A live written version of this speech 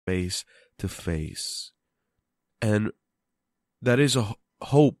face to face. And that is a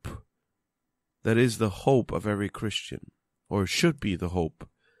hope. That is the hope of every Christian, or should be the hope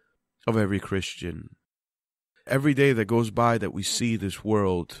of every Christian. Every day that goes by that we see this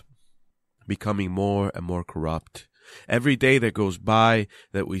world becoming more and more corrupt. Every day that goes by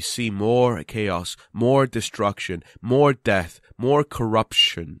that we see more chaos, more destruction, more death, more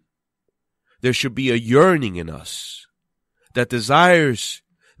corruption. There should be a yearning in us that desires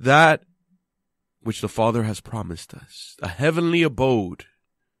that which the Father has promised us, a heavenly abode,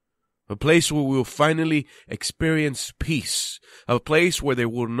 a place where we will finally experience peace, a place where there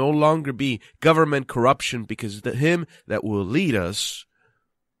will no longer be government corruption, because him that will lead us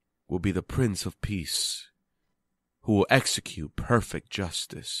will be the Prince of Peace, who will execute perfect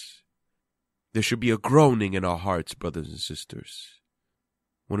justice. There should be a groaning in our hearts, brothers and sisters.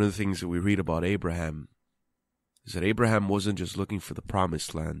 One of the things that we read about Abraham is that Abraham wasn't just looking for the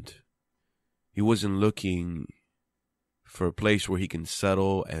promised land. He wasn't looking for a place where he can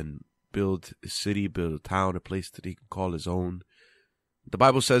settle and build a city, build a town, a place that he can call his own. The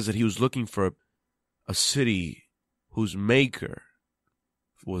Bible says that he was looking for a city whose maker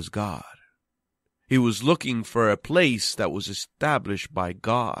was God. He was looking for a place that was established by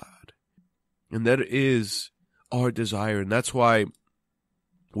God. And that is our desire. And that's why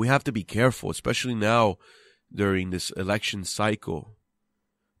we have to be careful, especially now during this election cycle,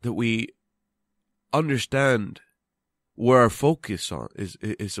 that we understand where our focus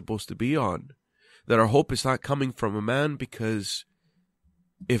is supposed to be on. That our hope is not coming from a man, because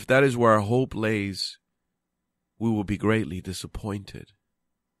if that is where our hope lays, we will be greatly disappointed.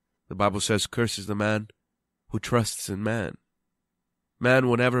 The Bible says, "Cursed is the man who trusts in man." Man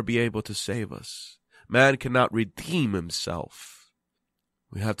will never be able to save us. Man cannot redeem himself.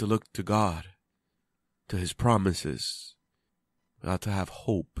 We have to look to God, to his promises. We have to have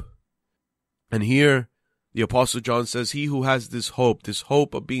hope. And here, the Apostle John says, he who has this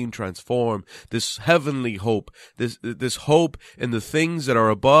hope of being transformed, this heavenly hope, this hope in the things that are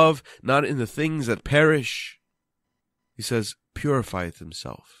above, not in the things that perish, he says, purifieth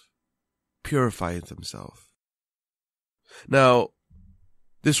himself. Purifieth himself. Now,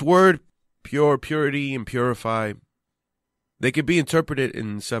 this word pure, purity, and purify, they can be interpreted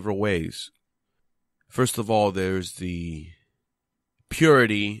in several ways. First of all, there's the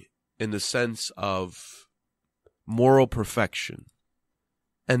purity in the sense of moral perfection.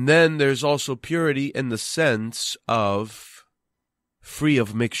 And then there's also purity in the sense of free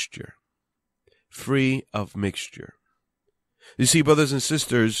of mixture. Free of mixture. You see, brothers and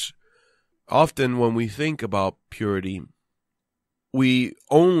sisters, often when we think about purity, we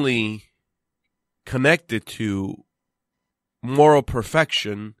only connect it to moral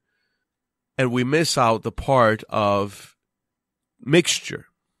perfection, and we miss out the part of mixture.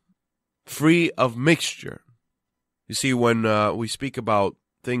 Free of mixture. You see, when we speak about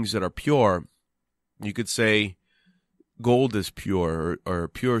things that are pure, you could say gold is pure, or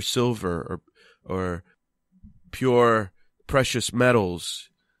pure silver, or pure precious metals.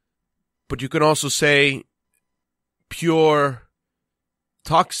 But you can also say pure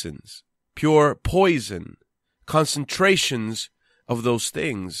toxins, pure poison, concentrations of those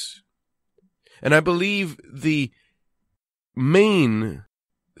things. And I believe the main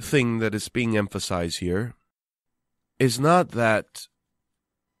thing that is being emphasized here is not that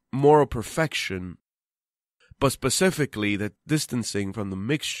moral perfection, but specifically that distancing from the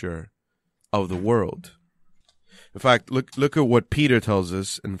mixture of the world. In fact, look at what Peter tells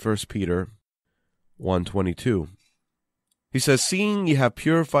us in 1 Peter 1:22. He says, "Seeing ye have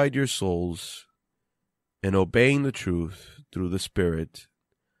purified your souls in obeying the truth through the Spirit,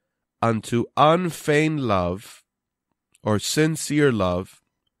 unto unfeigned love," or sincere love,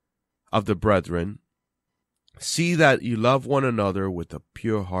 "of the brethren, see that you love one another with a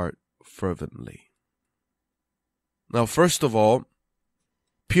pure heart fervently." Now, first of all,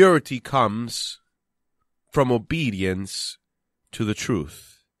 purity comes from obedience to the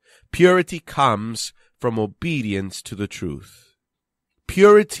truth. Purity comes from obedience to the truth.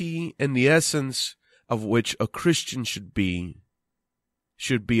 Purity, in the essence of which a Christian should be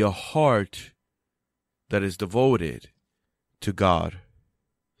a heart that is devoted to God.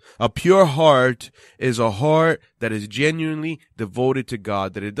 A pure heart is a heart that is genuinely devoted to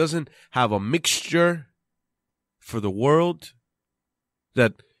God, that it doesn't have a mixture for the world,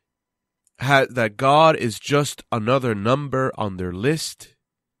 that God is just another number on their list,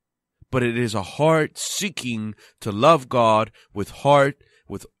 but it is a heart seeking to love God with all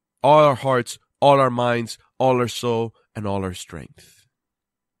our hearts, all our minds, all our soul, and all our strength.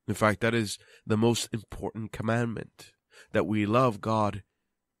 In fact, that is the most important commandment, that we love God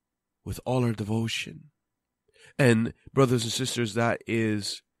with all our devotion. And brothers and sisters, that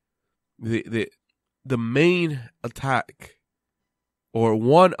is the main attack, or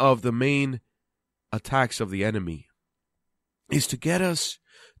one of the main attacks of the enemy, is to get us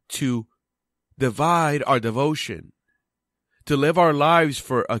to divide our devotion, to live our lives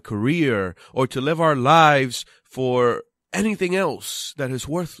for a career, or to live our lives for anything else that is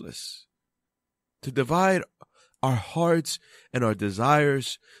worthless, to divide our hearts and our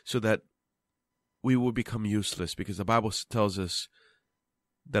desires so that we will become useless, because the Bible tells us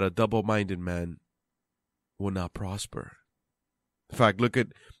that a double-minded man will not prosper. In fact,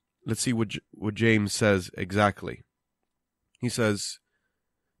 let's see what James says exactly. He says,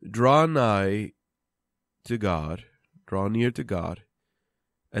 draw near to God,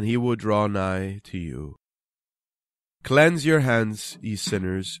 and he will draw nigh to you. Cleanse your hands, ye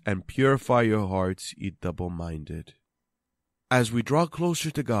sinners, and purify your hearts, ye double-minded. As we draw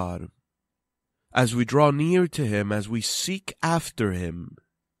closer to God, as we draw near to Him, as we seek after Him,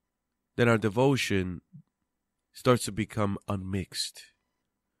 then our devotion starts to become unmixed.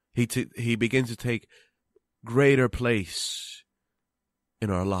 He begins to take greater place in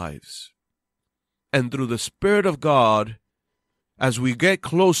our lives. And through the Spirit of God, as we get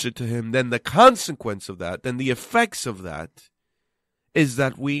closer to Him, then the consequence of that, then the effects of that, is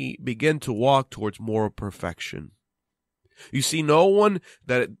that we begin to walk towards moral perfection. You see, no one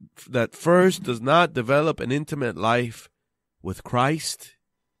that first does not develop an intimate life with Christ,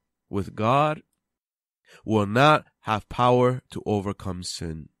 with God, will not have power to overcome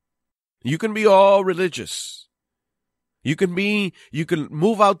sin. You can be all religious. You can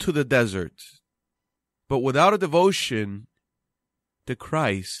move out to the desert. But without a devotion to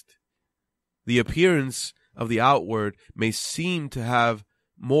Christ, the appearance of the outward may seem to have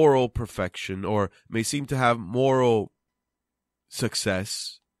moral perfection, or may seem to have moral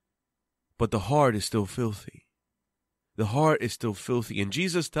success, but the heart is still filthy. The heart is still filthy. And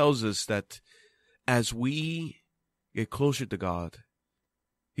Jesus tells us that as we get closer to God,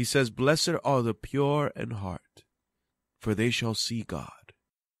 He says, blessed are the pure in heart, for they shall see God.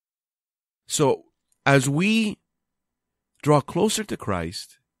 So, as we draw closer to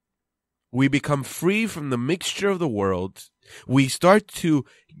Christ, we become free from the mixture of the world. We start to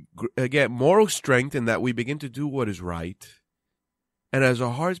get moral strength in that we begin to do what is right. And as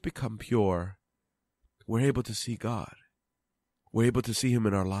our hearts become pure, we're able to see God. We're able to see Him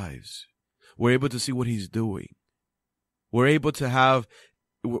in our lives. We're able to see what He's doing. We're able to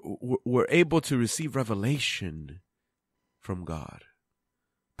receive revelation from God.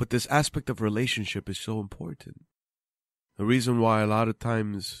 But this aspect of relationship is so important. The reason why a lot of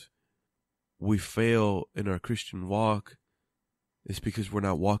times we fail in our Christian walk is because we're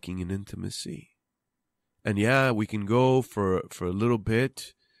not walking in intimacy. And yeah, we can go for a little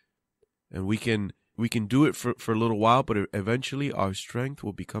bit, and we can do it for a little while, but eventually our strength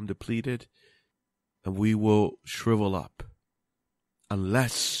will become depleted, and we will shrivel up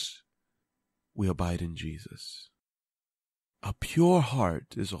unless we abide in Jesus. A pure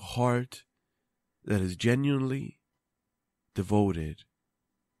heart is a heart that is genuinely devoted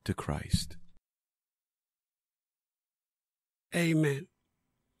to Christ. Amen.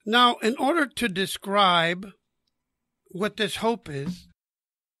 Now, in order to describe what this hope is,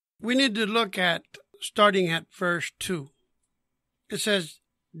 we need to look at, starting at verse 2. It says,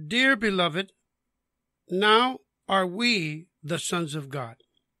 Dear beloved, now are we the sons of God,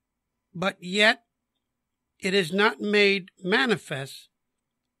 but yet it is not made manifest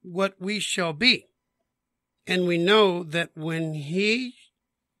what we shall be. And we know that when He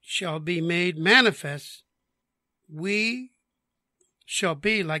shall be made manifest, we shall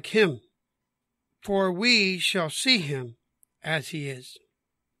be like Him, for we shall see Him as He is.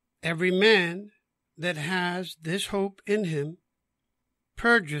 Every man that has this hope in Him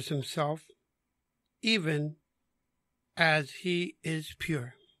purges himself, even as He is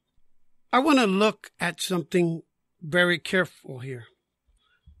pure. I want to look at something very careful here.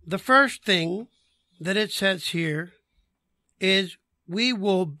 The first thing that it says here is we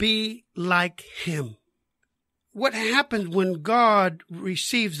will be like Him. What happens when God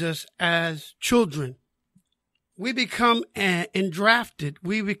receives us as children? We become endrafted.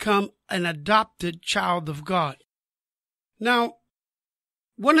 We become an adopted child of God. Now,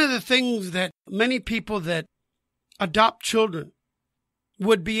 one of the things that many people that adopt children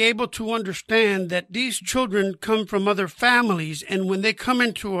would be able to understand, that these children come from other families, and when they come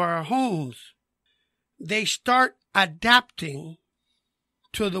into our homes, they start adapting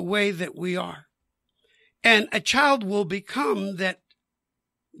to the way that we are. And a child will become that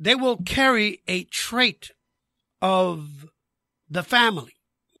they will carry a trait of the family.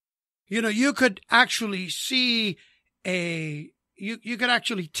 You could actually see you could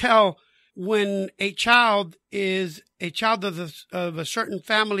actually tell when a child is a child of a certain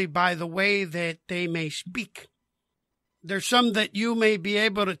family by the way that they may speak. There's some that you may be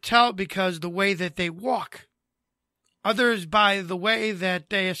able to tell because the way that they walk. Others by the way that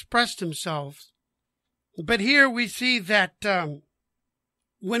they express themselves. But here we see that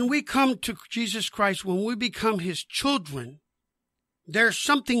when we come to Jesus Christ, when we become his children, there's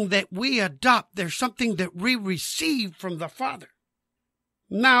something that we adopt. There's something that we receive from the Father.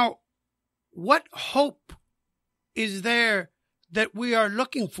 Now, what hope is there that we are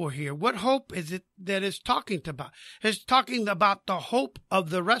looking for here? What hope is it that it's talking about? It's talking about the hope of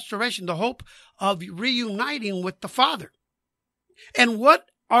the restoration, the hope of reuniting with the Father. And what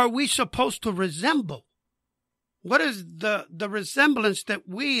are we supposed to resemble? What is the resemblance that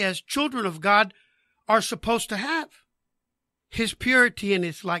we as children of God are supposed to have? His purity and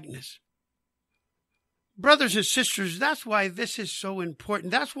his likeness. Brothers and sisters, that's why this is so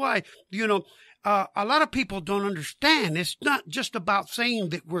important. That's why, a lot of people don't understand. It's not just about saying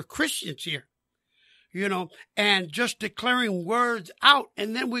that we're Christians here, and just declaring words out.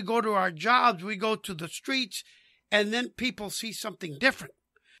 And then we go to our jobs, we go to the streets, and then people see something different.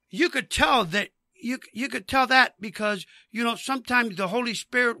 You could tell that. You could tell that because, sometimes the Holy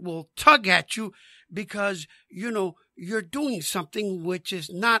Spirit will tug at you because, you're doing something which is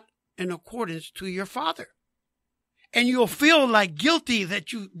not in accordance to your Father. And you'll feel like guilty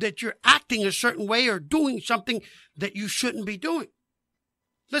that you're acting a certain way or doing something that you shouldn't be doing.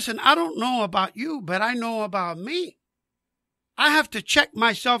 Listen, I don't know about you, but I know about me. I have to check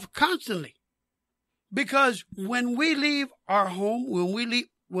myself constantly because when we leave our home, when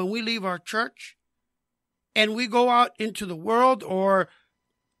we leave our church, and we go out into the world, or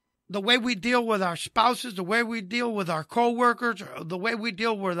the way we deal with our spouses, the way we deal with our co-workers, or the way we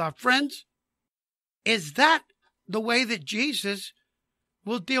deal with our friends, is that the way that Jesus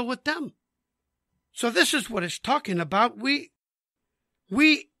will deal with them? So this is what it's talking about.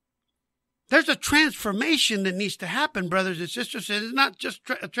 There's a transformation that needs to happen, brothers and sisters. It's not just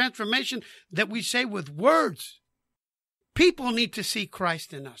a transformation that we say with words. People need to see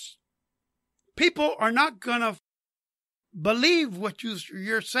Christ in us. People are not going to believe what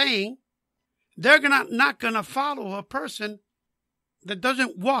you're saying. They're not going to follow a person that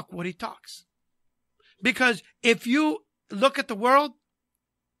doesn't walk what he talks. Because if you look at the world,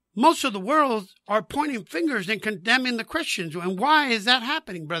 most of the world are pointing fingers and condemning the Christians. And why is that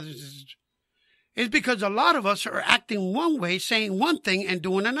happening, brothers and sisters? It's because a lot of us are acting one way, saying one thing and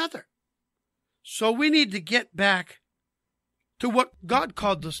doing another. So we need to get back to what God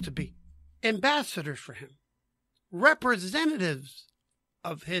called us to be. Ambassadors for him, representatives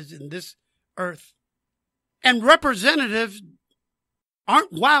of his in this earth. And representatives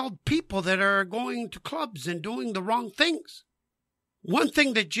aren't wild people that are going to clubs and doing the wrong things. One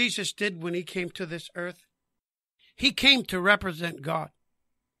thing that Jesus did when he came to this earth, he came to represent God.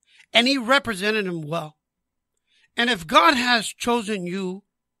 And he represented him well. And if God has chosen you,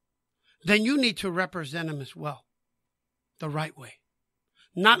 then you need to represent him as well, the right way.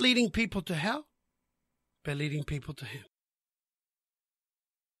 Not leading people to hell, but leading people to him.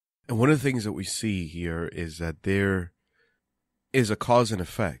 And one of the things that we see here is that there is a cause and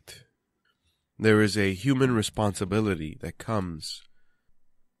effect. There is a human responsibility that comes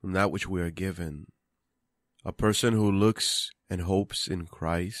from that which we are given. A person who looks and hopes in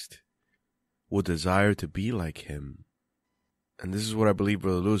Christ will desire to be like him. And this is what I believe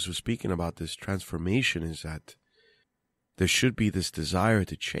Brother Lewis was speaking about, this transformation, is that there should be this desire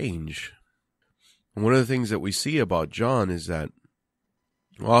to change. And one of the things that we see about John is that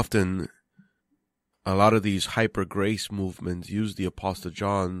often a lot of these hyper grace movements use the Apostle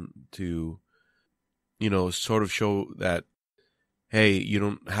John to, sort of show that, hey, you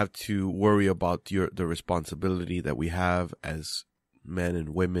don't have to worry about the responsibility that we have as men and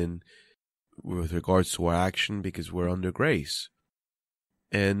women with regards to our action because we're under grace.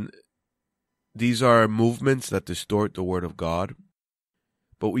 And these are movements that distort the Word of God.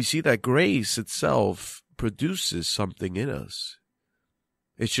 But we see that grace itself produces something in us.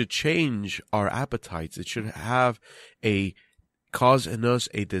 It should change our appetites. It should have cause in us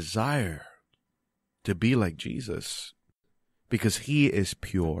a desire to be like Jesus because he is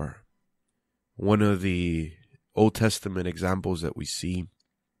pure. One of the Old Testament examples that we see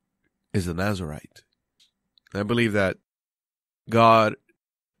is the Nazarite. I believe that God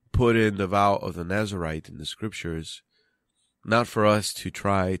put in the vow of the Nazarite in the scriptures, not for us to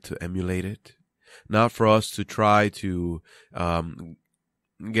try to emulate it, not for us to try to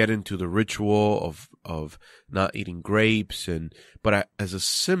get into the ritual of not eating grapes, but as a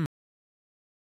symbol